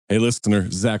Hey, listener,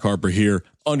 Zach Harper here.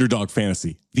 Underdog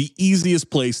Fantasy, the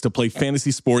easiest place to play fantasy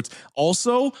sports.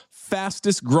 Also,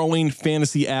 fastest growing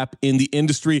fantasy app in the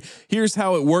industry. Here's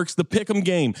how it works. The Pick'em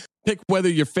game. Pick whether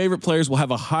your favorite players will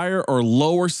have a higher or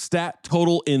lower stat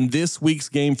total in this week's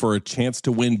game for a chance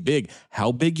to win big.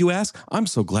 How big, you ask? I'm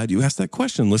so glad you asked that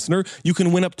question, listener. You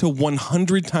can win up to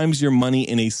 100 times your money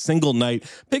in a single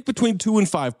night. Pick between 2 and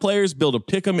 5 players. Build a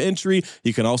Pick'em entry.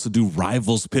 You can also do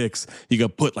rivals picks. You can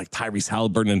put like Tyrese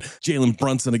Halliburton and Jalen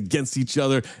Brunson against each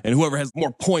other, and whoever has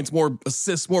more points, more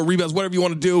assists, more rebounds, whatever you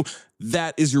want to do,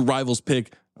 that is your rivals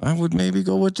pick. I would maybe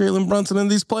go with Jalen Brunson in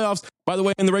these playoffs. By the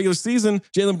way, in the regular season,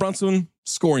 Jalen Brunson,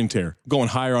 scoring tear, going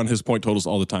higher on his point totals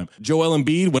all the time. Joel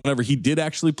Embiid, whenever he did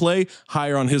actually play,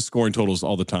 higher on his scoring totals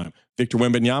all the time. Victor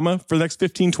Wembanyama, for the next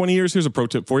 15, 20 years, here's a pro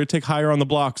tip for you. Take higher on the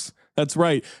blocks. That's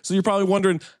right. So you're probably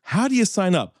wondering, how do you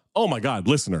sign up? Oh my God,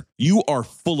 listener, you are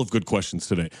full of good questions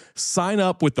today. Sign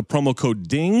up with the promo code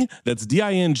DING, that's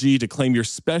D-I-N-G, to claim your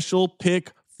special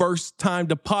pick first time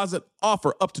deposit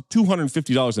offer up to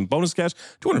 $250 in bonus cash.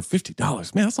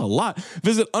 $250, man, that's a lot.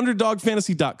 Visit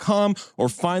underdogfantasy.com or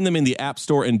find them in the App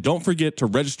Store. And don't forget to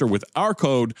register with our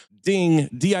code DING,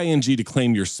 D-I-N-G, to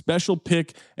claim your special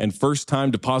pick and first time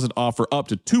deposit offer up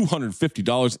to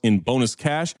 $250 in bonus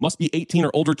cash. Must be 18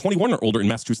 or older, 21 or older in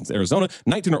Massachusetts, Arizona,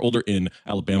 19 or older in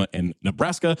Alabama and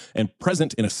Nebraska, and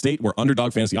present in a state where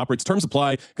Underdog Fantasy operates. Terms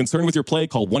apply. Concerned with your play,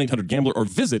 call 1-800-GAMBLER or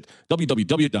visit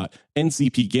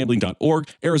www.ncpgambling.org.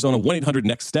 Arizona,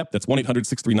 1-800-NEXT-STEP. That's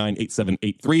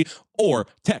 1-800-639-8783. Or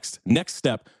text NEXT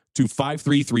STEP to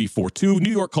 53342.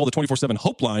 New York, call the 24/7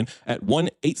 Hope line at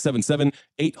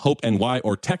 1-877-8-HOPE-NY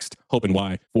or text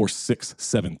HOPE-NY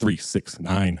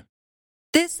 467-369.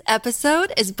 This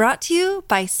episode is brought to you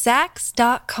by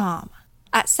Sax.com.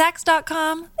 At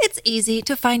Sax.com, it's easy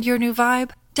to find your new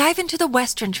vibe. Dive into the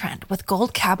Western trend with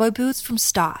gold cowboy boots from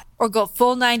Stott, or go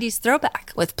full 90s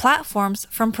throwback with platforms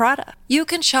from Prada. You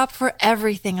can shop for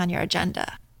everything on your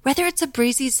agenda, whether it's a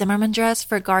breezy Zimmermann dress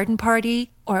for a garden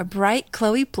party or a bright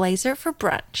Chloe blazer for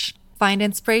brunch. Find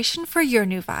inspiration for your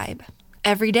new vibe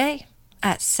every day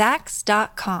at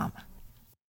Sax.com.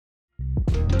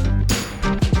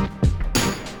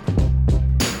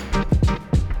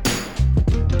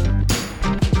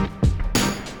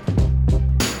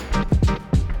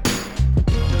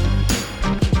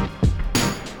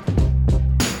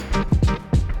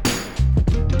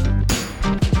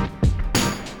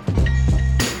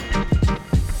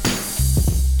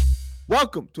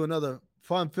 Welcome to another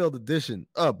fun-filled edition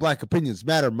of Black Opinions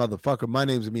Matter, motherfucker. My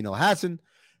name is Amino Hassan.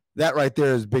 That right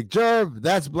there is Big Jerv.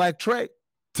 That's Black Trey.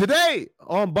 Today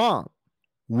on Bomb,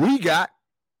 we got,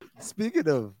 speaking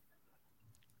of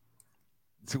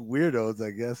two weirdos,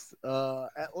 I guess,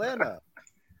 Atlanta.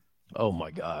 Oh, my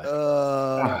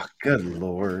God. Good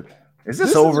Lord. Is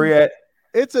this over yet?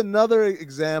 It's another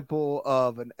example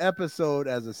of an episode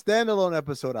as a standalone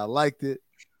episode. I liked it,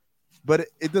 but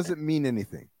it doesn't mean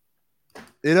anything.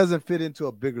 It doesn't fit into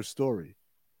a bigger story.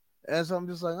 And so I'm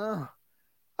just like,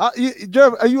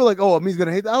 Jerv, are you like, oh, Amin's going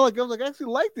to hate that? I was like, I actually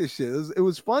like this shit. It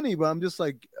was funny, but I'm just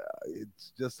like,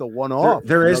 it's just a one-off.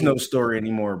 There is no story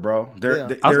anymore, bro.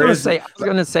 I was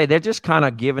going to say, they're just kind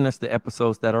of giving us the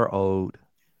episodes that are old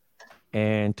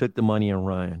and took the money and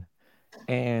run.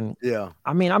 And yeah,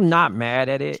 I mean, I'm not mad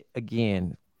at it.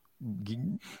 Again,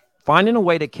 finding a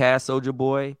way to cast Soulja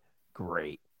Boy,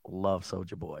 great. Love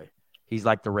Soulja Boy. He's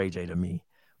like the Ray J to me.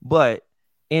 But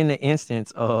in the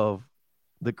instance of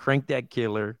the Crank That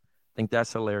Killer, I think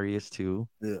that's hilarious too.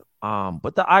 Yeah.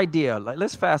 But the idea, like,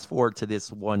 let's fast forward to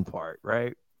this one part,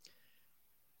 right?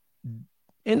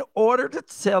 In order to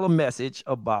tell a message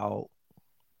about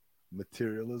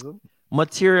materialism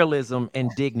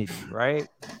and dignity, right?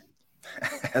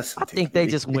 I think they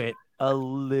just went a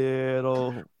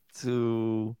little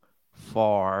too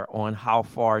far on how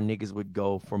far niggas would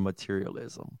go for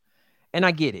materialism. And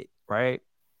I get it, right?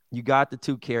 You got the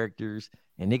two characters,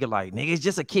 and nigga, it's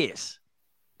just a kiss.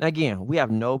 And again, we have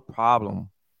no problem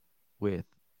with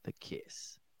the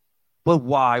kiss. But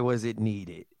why was it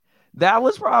needed? That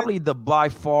was probably the by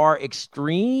far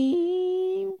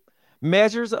extreme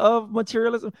measures of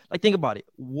materialism. Like, think about it.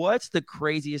 What's the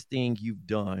craziest thing you've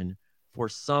done for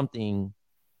something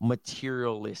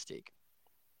materialistic?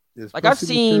 Like, I've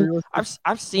seen,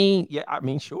 yeah, I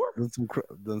mean, sure.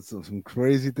 Done some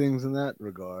crazy things in that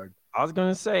regard. I was going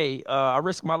to say, I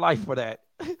risked my life for that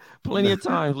plenty of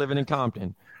times living in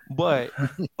Compton. But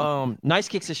Nice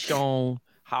Kicks has shown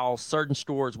how certain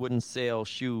stores wouldn't sell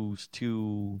shoes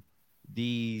to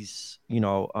these,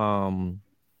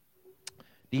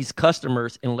 these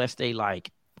customers unless they, like,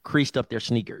 creased up their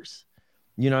sneakers.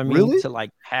 You know what I mean? Really? To,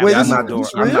 like, have Wait, I'm not doing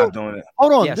it.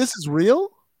 Hold on, Yes. This is real?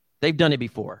 They've done it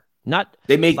before. Not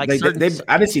They make like they, certain- they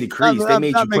I didn't see the crease. They I'm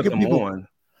made not you put making them people- on.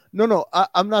 No,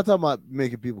 I'm not talking about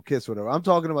making people kiss or whatever. I'm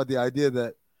talking about the idea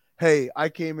that, hey, I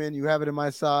came in, you have it in my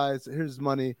size. Here's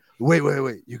money. Wait.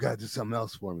 You gotta do something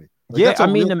else for me. Like, Yeah, that's a I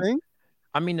mean, real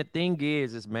thing? the thing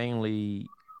is mainly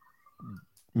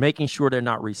making sure they're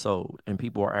not resold and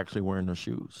people are actually wearing their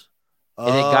shoes. And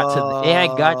it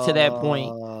had got to that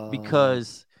point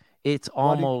because it's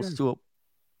almost to a.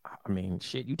 I mean,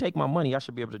 shit. You take my money, I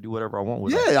should be able to do whatever I want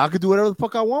with it. Yeah, I could do whatever the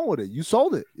fuck I want with it. You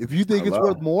sold it. If you think it's Hello.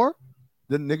 worth more,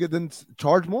 then nigga, then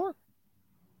charge more.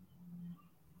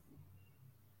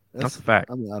 That's a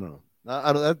fact. I mean, I don't know.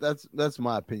 I don't. That's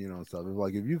my opinion on stuff. It's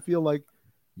like if you feel like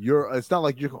it's not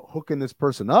like you're hooking this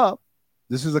person up.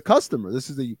 This is a customer. This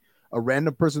is a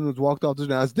random person who's walked off the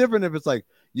now. It's different if it's like,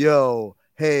 yo,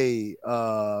 hey,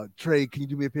 Trey, can you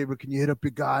do me a favor? Can you hit up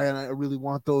your guy? And I really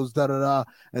want those, da da da.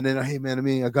 And then, hey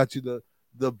man, I got you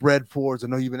the bread fours. I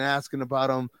know you've been asking about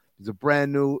them. These are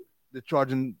brand new. They're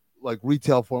charging like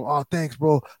retail for them. Oh, thanks,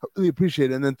 bro. I really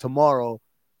appreciate it. And then tomorrow,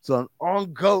 so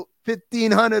on GOAT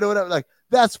 1,500 or whatever. Like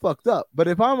that's fucked up. But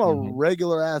if I'm a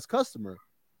regular ass customer,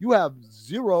 you have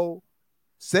zero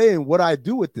saying what I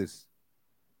do with this.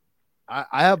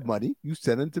 I have money. You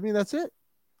send it to me. That's it.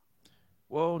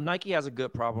 Well, Nike has a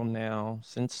good problem now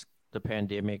since the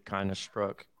pandemic kind of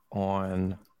struck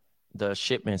on the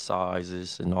shipment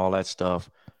sizes and all that stuff.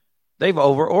 They've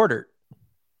over-ordered.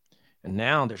 And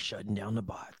now they're shutting down the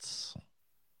bots.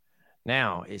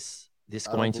 Now, is this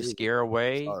going to scare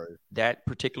away that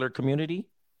particular community?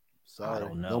 Sorry. I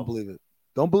don't know. Don't believe it.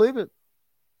 Don't believe it.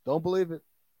 Don't believe it.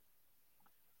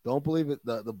 Don't believe it.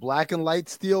 The black and light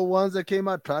steel ones that came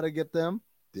out, try to get them.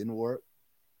 Didn't work.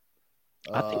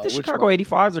 I think the Chicago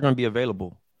 85s are going to be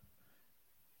available.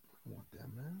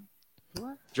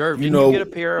 Jerv, did you get a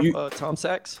pair of Tom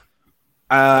Sachs?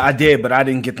 I did, but I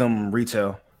didn't get them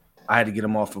retail. I had to get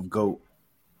them off of GOAT.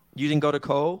 You didn't go to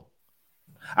Cole?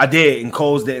 I did, and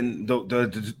Kohl's didn't.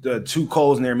 The two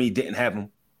Kohl's near me didn't have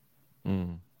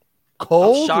them.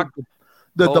 Kohl's?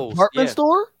 The Kohl's, department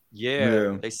store?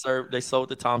 Yeah, they sold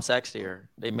the Tom Sachs there.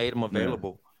 They made them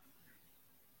available.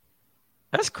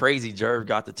 That's crazy. Jerv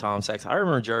got the Tom Sachs. I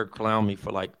remember Jerv clowned me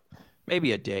for like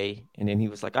maybe a day, and then he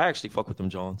was like, "I actually fuck with them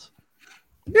Jones."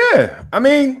 Yeah, I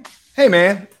mean, hey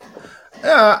man,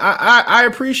 I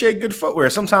appreciate good footwear.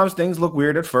 Sometimes things look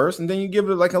weird at first, and then you give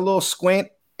it like a little squint,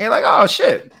 and you're like, oh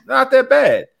shit, not that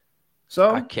bad.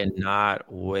 So I cannot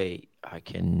wait.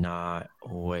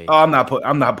 Oh,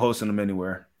 I'm not posting them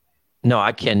anywhere. No,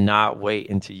 I cannot wait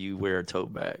until you wear a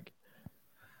tote bag.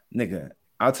 Nigga,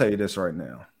 I'll tell you this right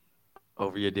now.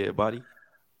 Over your dead body?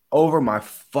 Over my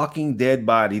fucking dead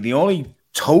body. The only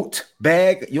tote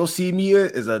bag you'll see me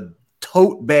is a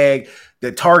tote bag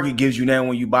that Target gives you now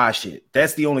when you buy shit.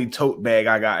 That's the only tote bag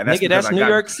I got. And that's New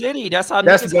York City. That's how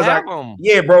niggas have them.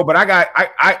 Yeah, bro. But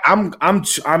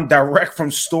I'm direct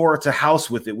from store to house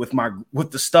with it,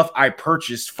 with the stuff I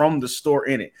purchased from the store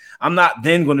in it. I'm not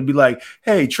then going to be like,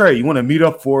 hey Trey, you want to meet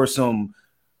up for some?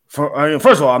 First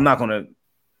of all, I'm not going to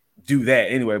do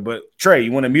that anyway. But Trey,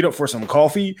 you want to meet up for some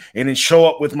coffee and then show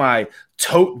up with my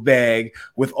tote bag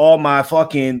with all my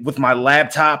with my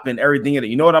laptop and everything in it.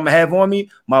 You know what I'm gonna have on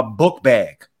me? My book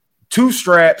bag, 2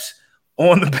 straps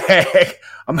on the bag.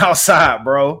 I'm outside,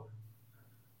 bro.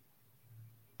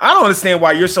 I don't understand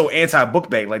why you're so anti-book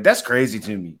bag. Like that's crazy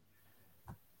to me.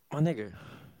 My nigga,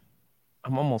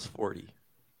 I'm almost 40.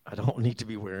 I don't need to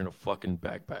be wearing a fucking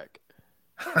backpack.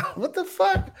 What the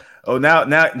fuck? Oh, now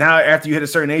after you hit a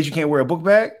certain age, you can't wear a book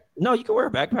bag? No, you can wear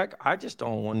a backpack. I just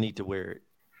don't need to wear it.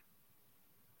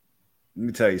 Let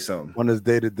me tell you something. On this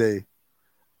day to day.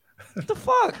 What the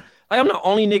fuck? Like I'm the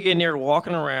only nigga in there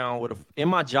walking around in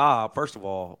my job, first of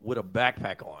all, with a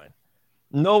backpack on.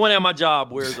 No one at my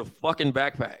job wears a fucking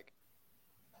backpack.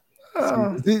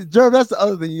 Jerv, that's the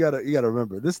other thing you gotta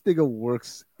remember. This nigga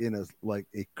works in a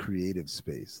creative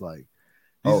space. Like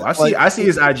I see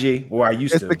his IG, or I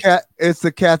used to. It's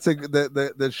the cats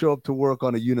that show up to work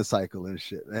on a unicycle and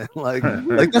shit, man. Like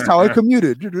that's how I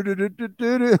commuted.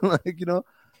 Like, you know,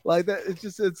 like that.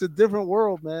 It's a different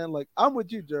world, man. Like I'm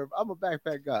with you, Jerv. I'm a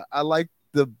backpack guy. I like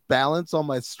the balance on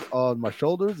my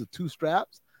shoulders, the 2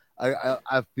 straps.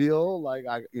 I feel like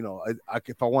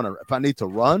if I need to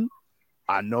run,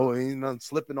 I know ain't nothing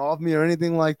slipping off me or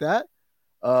anything like that.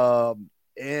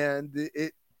 And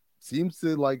it seems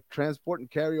to like transport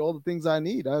and carry all the things I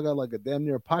need. I got like a damn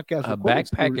near podcast. A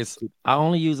backpack I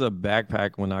only use a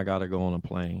backpack when I gotta go on a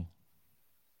plane.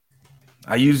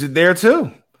 I use it there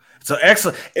too.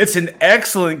 It's an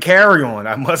excellent carry-on,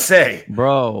 I must say.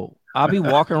 Bro, I'll be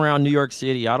walking around New York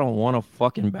City. I don't want a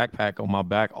fucking backpack on my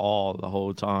back the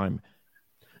whole time.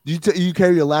 Do you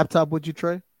carry your laptop with you,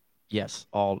 Trey? Yes,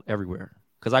 everywhere.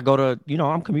 Because I go to,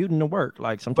 I'm commuting to work.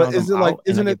 Like sometimes But is I'm it like, out and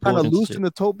I isn't get it kind of pulled into loose shit. in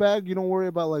the tote bag? You don't worry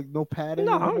about like no padding.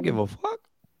 No, or I don't nothing? give a fuck.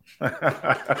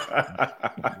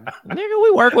 Nigga,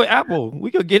 we work with Apple. We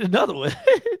could get another one.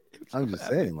 I'm just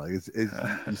saying, like it's you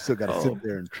still got to sit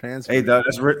there and transfer. Hey, dog,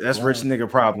 that's rich nigga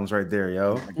problems right there,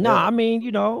 yo. Nah, I mean, I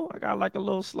got like a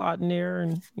little slot in there,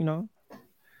 and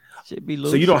should be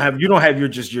loose. So you don't have your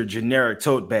generic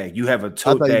tote bag. You have a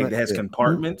tote bag that has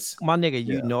compartments. My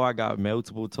nigga, I got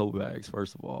multiple tote bags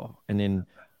first of all, and then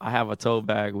I have a tote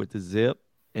bag with the zip,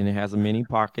 and it has a mini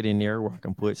pocket in there where I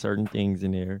can put certain things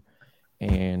in there,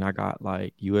 and I got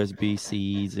like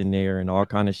USB-Cs in there and all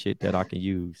kind of shit that I can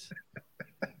use.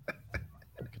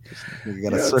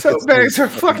 Tote bags are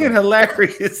fucking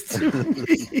hilarious to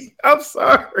me. I'm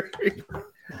sorry.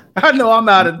 I know I'm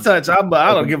out of touch. I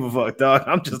don't give a fuck, dog.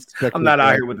 I'm not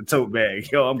out here with the tote bag.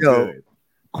 I'm good.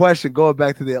 Question, going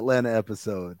back to the Atlanta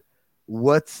episode.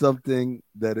 What's something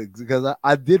that, because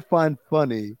I did find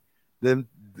funny them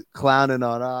clowning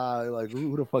on like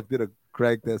who the fuck did a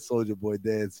crank that Soulja Boy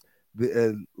dance,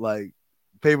 and like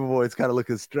Paperboy's kind of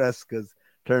looking stressed because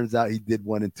turns out he did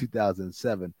one in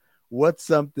 2007. What's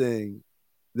something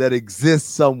that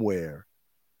exists somewhere,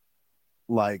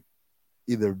 like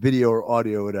either video or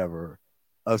audio or whatever,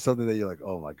 of something that you're like,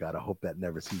 oh my God, I hope that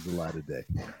never sees the light of day?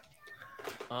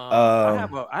 I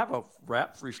have a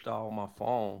rap freestyle on my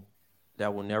phone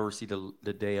that will never see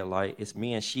the day of light. It's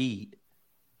me and Sheed.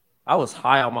 I was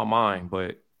high on my mind,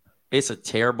 but it's a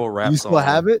terrible rap song. You still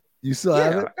have it? You still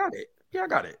have it? I got it. Yeah, I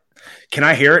got it. Can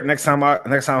I hear it next time I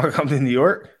come to New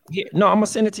York? Yeah, no, I'm gonna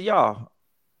send it to y'all.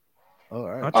 All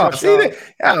right. Oh, see that?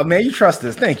 Oh man, you trust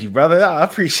us. Taink you, brother. I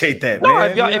appreciate that. No,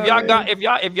 man.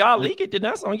 if y'all leak it, then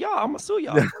that's on y'all. I'm gonna sue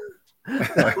y'all.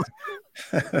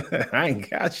 I ain't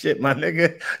got shit, my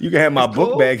nigga. You can have my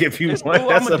book bag if you want. Cool.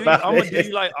 That's I'm gonna it. do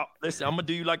you like listen. I'm gonna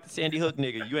do you like the Sandy Hook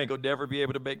nigga. You ain't gonna never be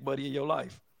able to make money in your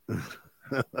life.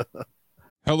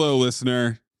 Hello,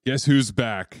 listener. Guess who's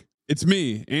back? It's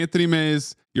me, Anthony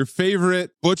Mays, your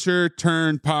favorite butcher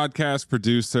turned podcast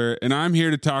producer, and I'm here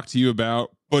to talk to you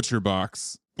about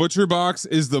ButcherBox. ButcherBox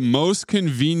is the most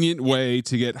convenient way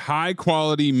to get high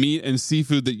quality meat and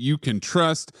seafood that you can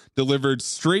trust delivered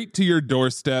straight to your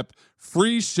doorstep,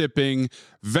 free shipping,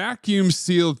 vacuum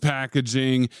sealed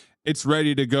packaging. It's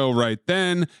ready to go right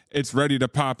then. It's ready to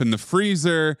pop in the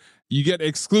freezer. You get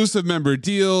exclusive member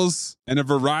deals and a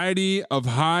variety of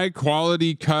high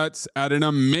quality cuts at an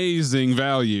amazing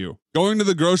value. Going to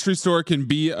the grocery store can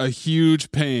be a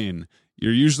huge pain.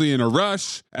 You're usually in a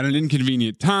rush at an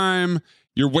inconvenient time.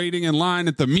 You're waiting in line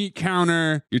at the meat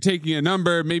counter. You're taking a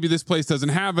number. Maybe this place doesn't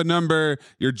have a number.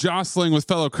 You're jostling with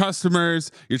fellow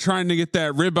customers. You're trying to get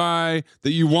that ribeye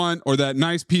that you want or that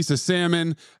nice piece of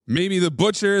salmon. Maybe the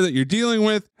butcher that you're dealing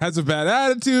with has a bad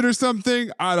attitude or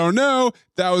something. I don't know.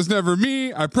 That was never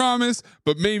me, I promise.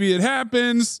 But maybe it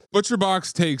happens.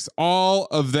 ButcherBox takes all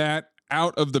of that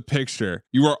out of the picture.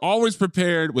 You are always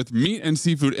prepared with meat and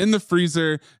seafood in the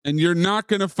freezer, and you're not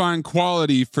going to find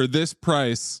quality for this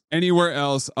price anywhere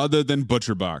else other than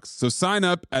ButcherBox. So sign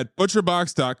up at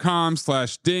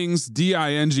butcherbox.com/dings,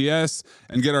 D-I-N-G-S,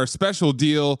 and get our special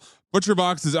deal.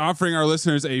 ButcherBox is offering our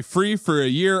listeners a free for a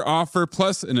year offer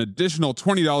plus an additional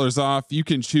 $20 off. You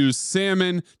can choose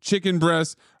salmon, chicken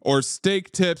breast, or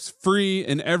steak tips free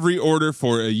in every order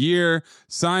for a year.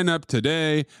 Sign up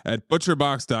today at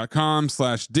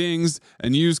butcherbox.com/dings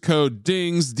and use code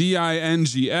DINGS,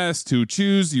 D-I-N-G-S, to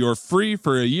choose your free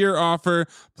for a year offer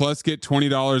plus get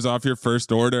 $20 off your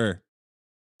first order.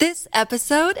 This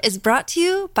episode is brought to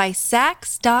you by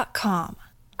Sax.com.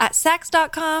 At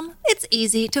Sax.com, it's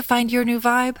easy to find your new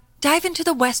vibe. Dive into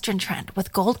the Western trend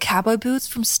with gold cowboy boots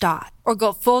from Stott, or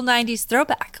go full 90s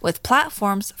throwback with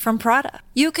platforms from Prada.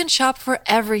 You can shop for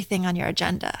everything on your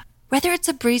agenda, whether it's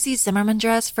a breezy Zimmermann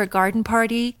dress for a garden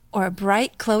party or a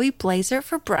bright Chloe blazer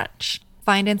for brunch.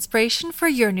 Find inspiration for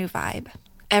your new vibe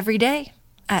every day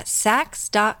at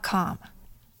Sax.com.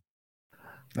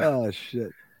 Oh,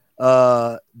 shit.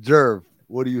 Jerv,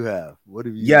 what do you have? What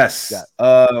have you Yes.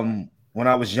 got? When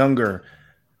I was younger,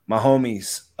 my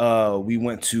homies, we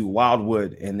went to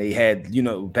Wildwood, and they had,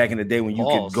 back in the day when you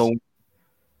could go.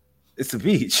 It's a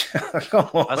beach. Come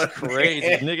on, that's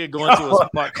crazy. Nigga going to a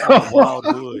spot called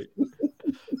Wildwood.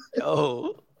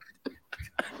 Yo.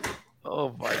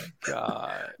 Oh my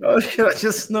God. Oh shit, I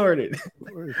just snorted.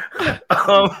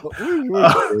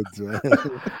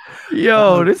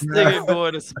 Yo, this nigga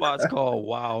going to spots called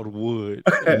Wildwood,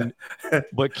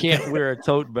 but can't wear a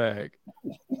tote bag.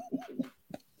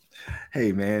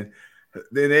 Hey man,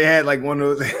 they had like one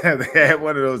of those. They had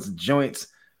one of those joints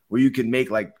where you can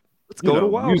make like Let's go to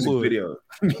Wildwood.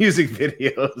 Music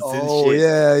videos. Oh, and shit.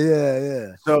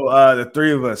 yeah. So the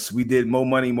three of us, we did More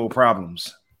Money, More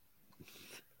Problems,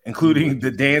 including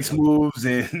the dance moves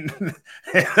and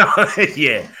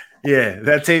yeah.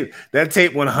 That tape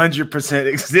 100%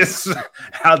 exists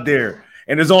out there.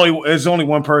 And there's only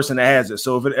one person that has it.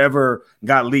 So if it ever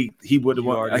got leaked, he would have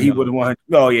won. He would have won.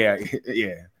 Oh yeah.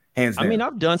 Hands down. I mean,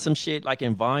 I've done some shit like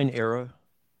in Vine era,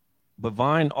 but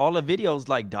Vine, all the videos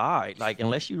like died. Like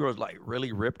unless you were like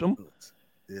really ripped them.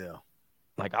 Yeah.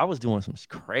 Like I was doing some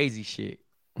crazy shit.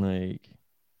 Like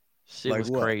shit was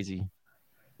what? crazy.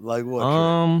 Like what?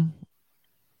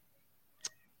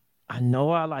 I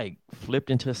know I like flipped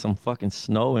into some fucking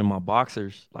snow in my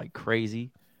boxers like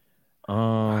crazy.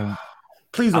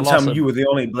 Please don't tell me you were the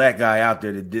only black guy out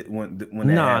there that did when that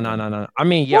happened. No. I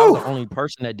mean, yeah, I was the only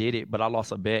person that did it, but I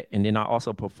lost a bet, and then I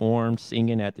also performed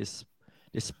singing at this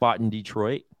spot in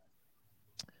Detroit.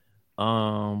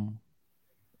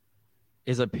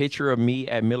 Is a picture of me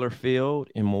at Miller Field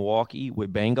in Milwaukee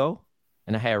with Bango,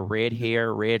 and I had red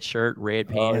hair, red shirt, red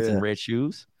pants, and red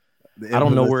shoes. I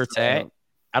don't know where it's at.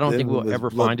 I don't think we'll ever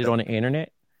find it on the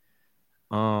internet.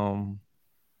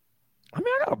 I mean,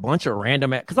 I got a bunch of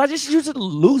random because I just used to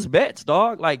lose bets,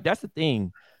 dog. Like that's the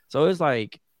thing. So it's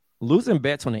like losing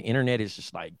bets on the internet is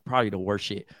just like probably the worst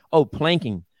shit. Oh,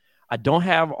 planking. I don't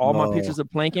have all my pictures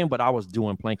of planking, but I was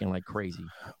doing planking like crazy.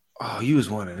 Oh, you was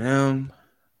one of them.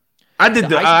 I did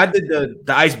the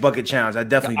ice bucket challenge. I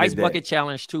definitely did ice bucket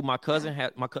challenge too. My cousin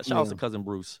had shout out to cousin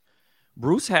Bruce.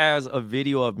 Bruce has a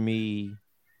video of me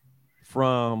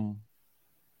from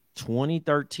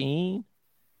 2013,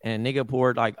 and nigga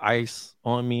poured like ice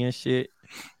on me and shit.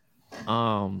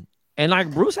 And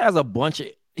like Bruce has a bunch of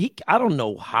I don't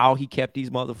know how he kept these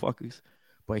motherfuckers,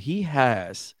 but he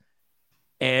has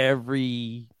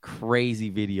every crazy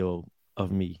video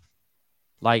of me.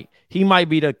 Like he might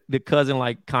be the cousin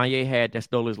like Kanye had that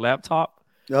stole his laptop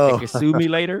and can sue me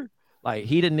later. Like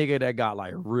he the nigga that got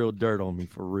like real dirt on me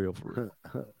for real.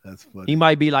 That's funny. He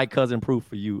might be like cousin Proof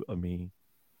for you. I mean,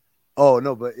 oh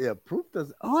no, but yeah, Proof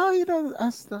does. Oh, you know,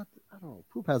 that's not. I don't know.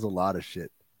 Proof has a lot of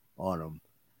shit on him,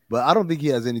 but I don't think he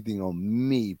has anything on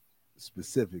me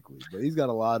specifically. But he's got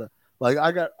a lot of like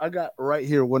I got right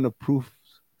here one of Proof's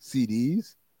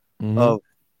CDs of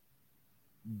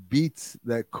beats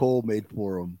that Cole made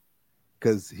for him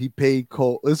because he paid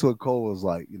Cole. This is what Cole was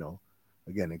like, you know,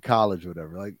 again in college or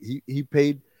whatever. Like he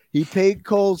paid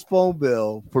Cole's phone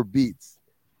bill for beats,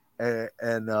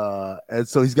 and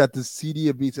so he's got this CD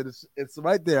of beats, and it's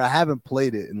right there. I haven't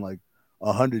played it in like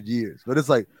 100 years, but it's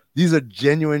like these are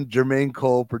genuine Jermaine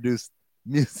Cole produced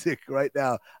music right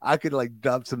now. I could like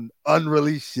drop some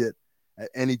unreleased shit at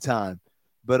any time,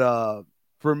 but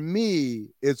for me,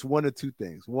 it's one of two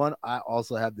things. One, I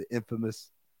also have the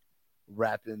infamous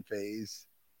rapping phase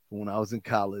from when I was in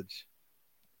college,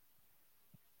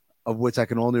 of which I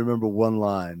can only remember one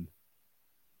line.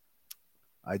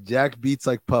 I jack beats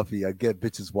like Puffy. I get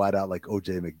bitches wide out like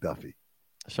OJ McDuffie.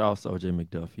 Shout out to OJ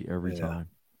McDuffie every time.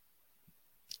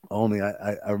 Only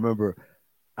I remember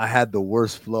I had the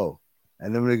worst flow.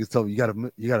 And then when niggas told me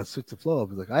you gotta switch the flow. I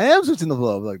was like, I am switching the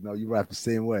flow. I was like, no, you rap the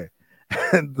same way.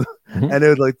 And it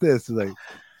was like this. It was like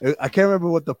I can't remember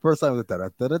what the first time was. I was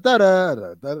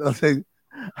like,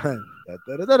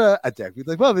 I jack beats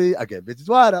like Puffy. I get bitches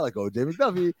wide out like OJ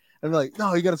McDuffie. And I'm like,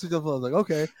 no, you gotta switch the flow. I was like,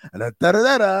 okay. And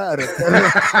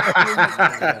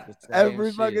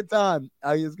every fucking time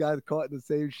I just got caught in the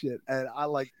same shit. And I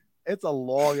like it's a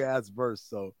long ass verse,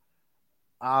 so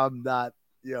I'm not.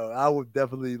 I would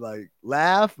definitely like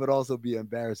laugh, but also be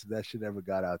embarrassed if that shit ever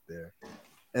got out there.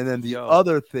 And then the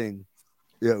other thing.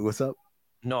 Yeah, what's up?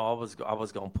 No, I was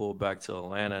gonna pull back to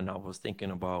Atlanta, and I was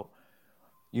thinking about.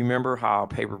 You remember how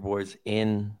Paperboy's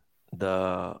in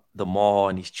the mall,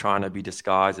 and he's trying to be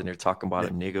disguised, and they're talking about a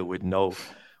nigga with no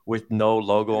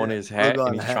logo on his hat,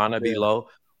 and he's trying to be low.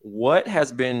 What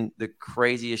has been the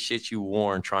craziest shit you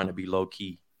worn trying to be low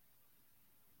key?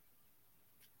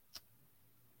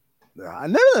 I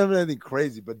never done anything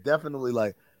crazy, but definitely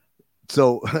like.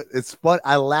 So it's fun.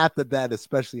 I laughed at that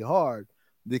especially hard.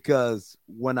 Because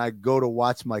when I go to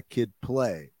watch my kid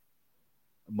play,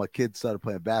 my kid started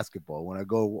playing basketball. When I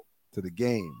go to the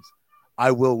games,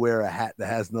 I will wear a hat that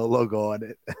has no logo on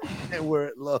it and wear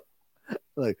it low.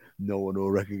 Like, no one will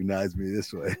recognize me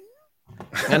this way.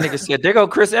 That nigga said, there go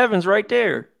Chris Evans right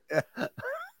there. Yeah.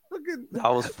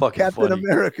 That was fucking Captain funny.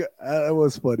 America. That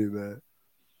was funny, man.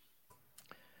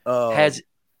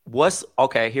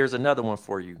 Okay, here's another one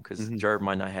for you because Jerv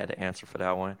might not have the answer for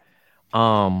that one.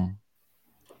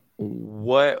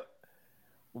 What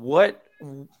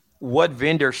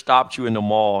vendor stopped you in the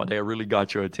mall that really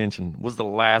got your attention? What's the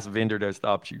last vendor that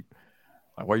stopped you?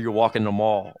 Like where you're walking the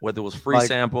mall, whether it was free Like-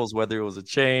 samples, whether it was a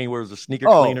chain, where it was a sneaker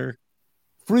Oh. cleaner.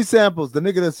 Free samples. The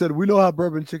nigga that said, we know how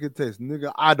bourbon chicken tastes.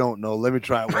 Nigga, I don't know. Let me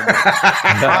try it one more.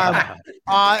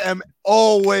 I am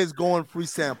always going free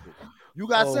samples. You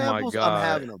got Oh my samples? I'm God.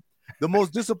 having them. The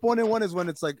most disappointing one is when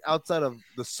it's like outside of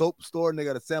the soap store and they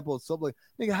got a sample of soap. Like,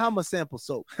 nigga, how much sample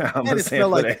soap? I'm And a it smell sample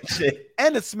like- that shit.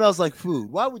 And it smells like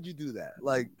food. Why would you do that?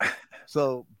 Like,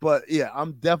 so, but yeah,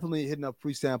 I'm definitely hitting up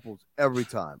free samples every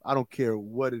time. I don't care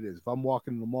what it is. If I'm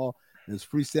walking in the mall and there's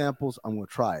free samples, I'm gonna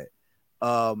try it.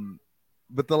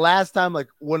 But the last time, like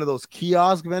one of those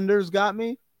kiosk vendors got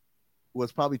me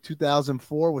was probably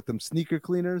 2004 with them sneaker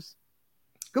cleaners.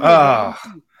 Come here, man.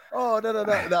 Oh no.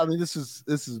 I mean, this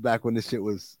is back when this shit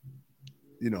was,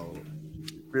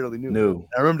 fairly new.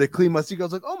 I remember they cleaned my sneaker. I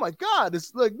was like, oh my God, this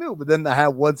is like new. But then I had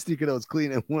one sneaker that was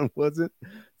clean and one wasn't.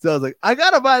 So I was like, I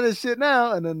gotta buy this shit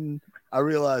now. And then I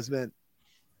realized, man,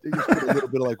 they just put a little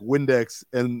bit of like Windex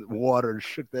and water,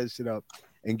 shook that shit up,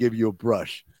 and give you a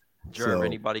brush. Jerv,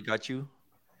 anybody got you?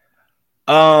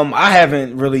 I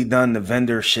haven't really done the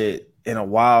vendor shit in a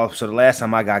while. So the last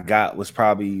time I got was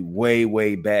probably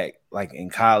way back, like in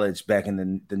college, back in the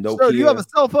Nokia. Sir, you have a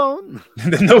cell phone?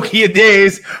 The Nokia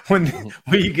days when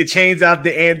you could change out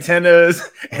the antennas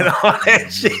and all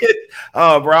that shit.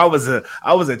 Oh, bro,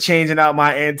 I was a changing out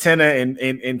my antenna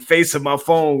and face of my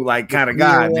phone like kind of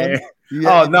guy, man.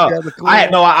 Yeah,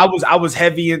 I was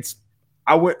heavy and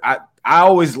I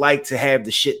always like to have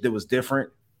the shit that was different.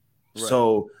 Right.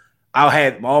 So I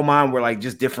had all mine were like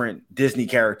just different Disney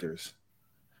characters.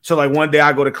 So like one day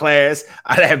I go to class,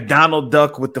 I'd have Donald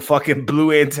Duck with the fucking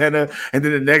blue antenna, and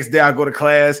then the next day I go to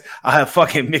class, I have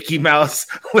fucking Mickey Mouse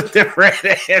with the red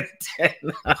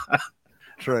antenna.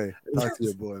 Trey, talk to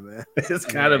your boy, man. It's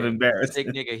kind of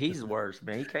embarrassing. Big nigga, he's worse,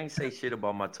 man. He can't say shit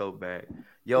about my tote bag.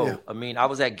 Yo, yeah. I mean, I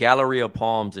was at Galleria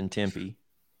Palms in Tempe.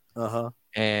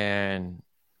 And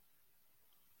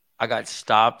I got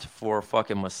stopped for a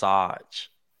fucking massage.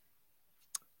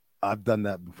 I've done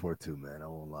that before too, man. I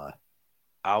won't lie.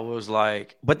 I was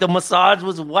like, but the massage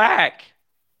was whack.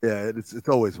 Yeah, it's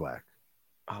always whack.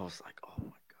 I was like, oh my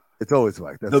God. It's always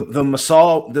whack. The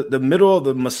massage, the middle of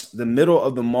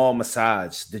the mall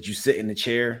massage that you sit in the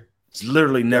chair, it's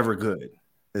literally never good.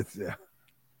 It's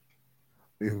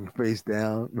face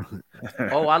down.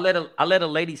 Oh, I let a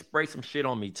lady spray some shit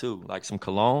on me too, like some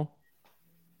cologne.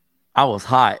 I was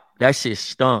hot. That shit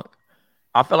stunk.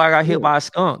 I felt like I got hit by a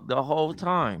skunk the whole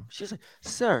time. She's like,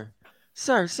 sir.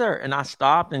 And I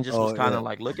stopped and just was kind of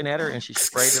like looking at her, and she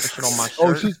sprayed that shit on my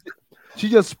shirt. Oh, she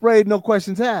just sprayed, no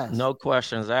questions asked. No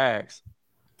questions asked.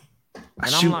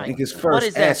 And I'm like, what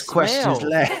is that smell? Questions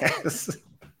last.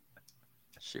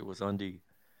 Shit was undie.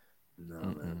 No,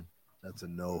 man. That's a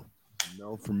no.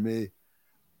 No for me.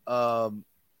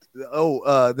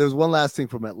 There's one last thing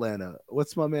from Atlanta.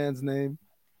 What's my man's name?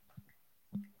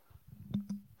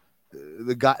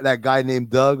 That guy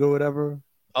named Doug or whatever.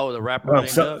 Oh, the rapper.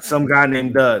 Some guy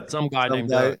named Doug. Some guy named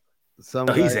Doug.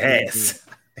 He's ass.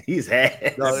 He's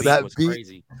ass. No, that beat was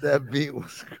crazy. That beat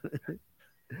was crazy.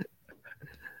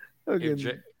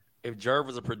 Okay. If Jerv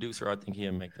was a producer, I think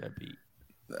he'd make that beat.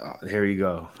 Oh, here we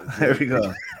go. There we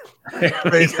go.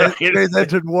 He's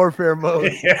entered warfare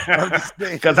mode.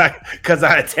 Because I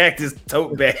attacked his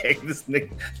tote bag. This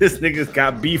nigga's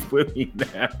got beef with me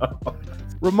now.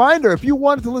 Reminder, if you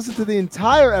wanted to listen to the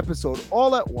entire episode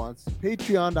all at once,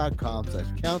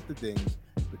 patreon.com/countthedings.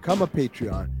 Become a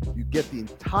Patreon. You get the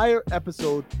entire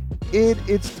episode in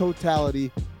its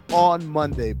totality on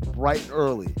Monday, bright and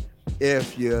early.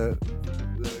 If you're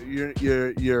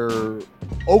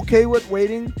okay with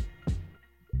waiting,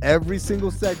 every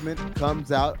single segment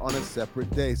comes out on a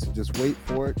separate day. So just wait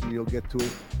for it and you'll get to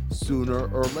it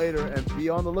sooner or later. And be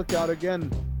on the lookout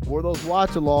again for those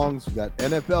watch-alongs. We got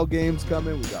NFL games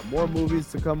coming. We got more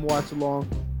movies to come watch along.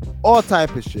 All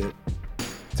type of shit.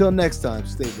 Till next time,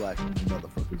 stay black,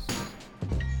 motherfuckers.